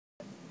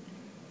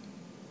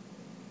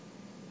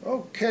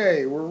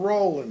Okay, we're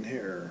rolling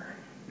here.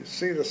 You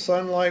see the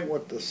sunlight,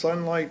 what the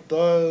sunlight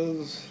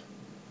does?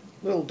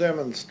 Little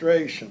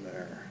demonstration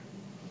there.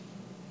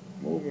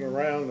 Moving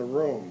around the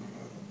room.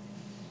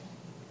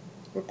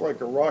 Look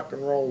like a rock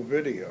and roll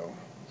video.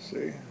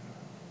 See?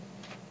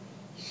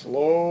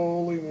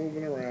 Slowly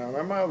moving around.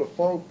 I'm out of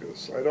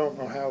focus. I don't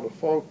know how to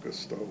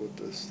focus though with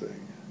this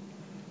thing.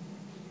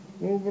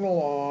 Moving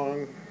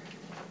along.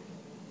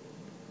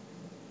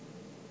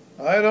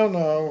 I don't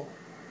know.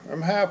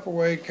 I'm half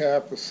awake,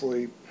 half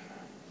asleep.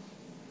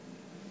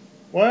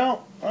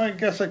 Well, I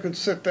guess I could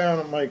sit down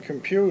at my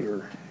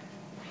computer.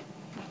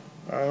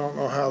 I don't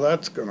know how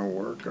that's going to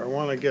work. I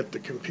want to get the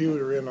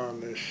computer in on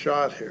this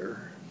shot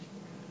here.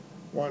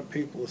 I want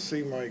people to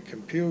see my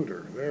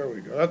computer. There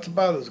we go. That's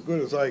about as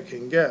good as I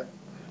can get.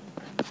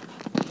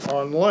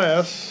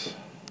 Unless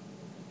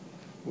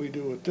we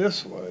do it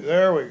this way.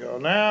 There we go.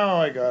 Now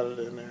I got it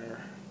in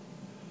there.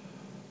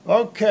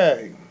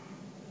 Okay.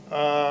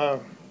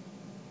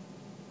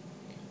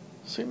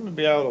 Seem to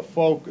be out of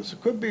focus.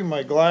 It could be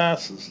my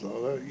glasses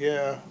though.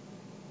 Yeah.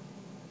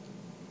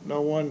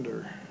 No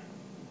wonder.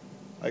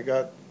 I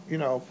got,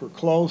 for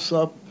close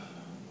up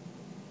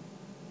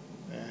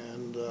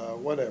and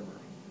whatever.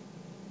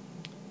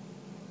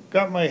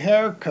 Got my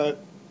hair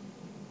cut.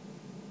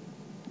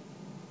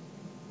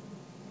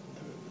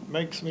 It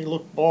makes me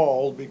look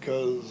bald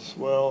because,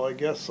 well, I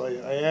guess I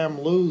am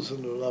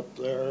losing it up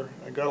there.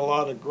 I got a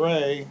lot of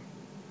gray.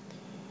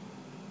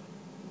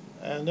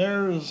 And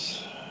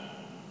there's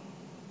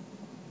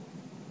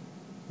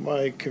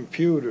my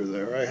computer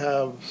there. I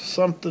have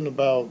something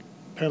about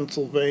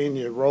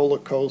Pennsylvania roller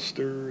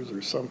coasters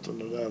or something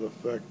to that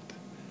effect.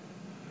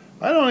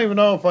 I don't even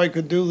know if I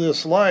could do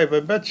this live. I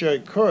bet you I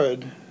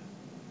could,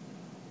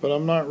 but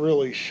I'm not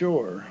really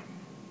sure.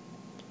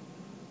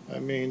 I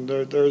mean,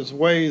 there's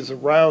ways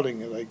of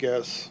routing it, I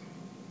guess.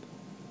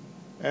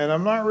 And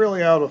I'm not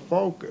really out of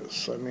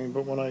focus. I mean,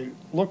 but when I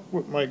look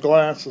with my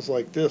glasses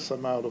like this,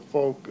 I'm out of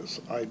focus.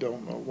 I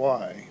don't know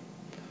why.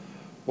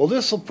 Well,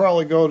 this will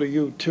probably go to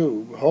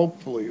YouTube.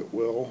 Hopefully it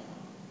will.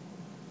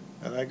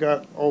 And I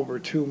got over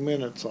 2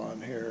 minutes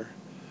on here.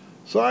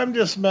 So I'm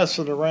just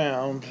messing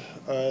around.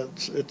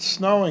 It's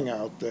snowing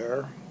out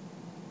there.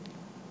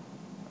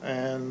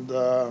 And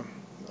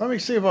let me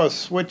see if I'll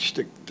switch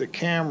to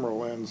camera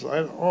lens.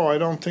 I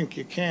don't think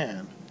you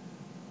can.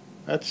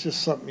 That's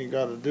just something you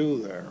got to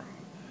do there.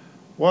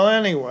 Well,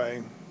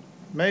 anyway,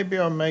 maybe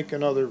I'll make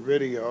another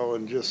video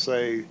and just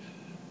say,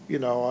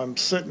 I'm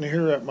sitting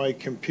here at my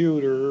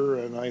computer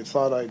and I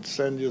thought I'd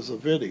send you a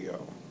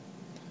video.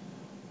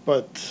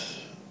 But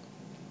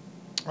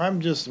I'm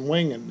just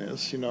winging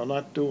this,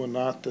 not doing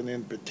nothing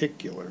in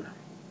particular.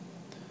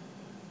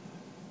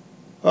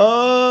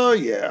 Oh,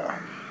 yeah.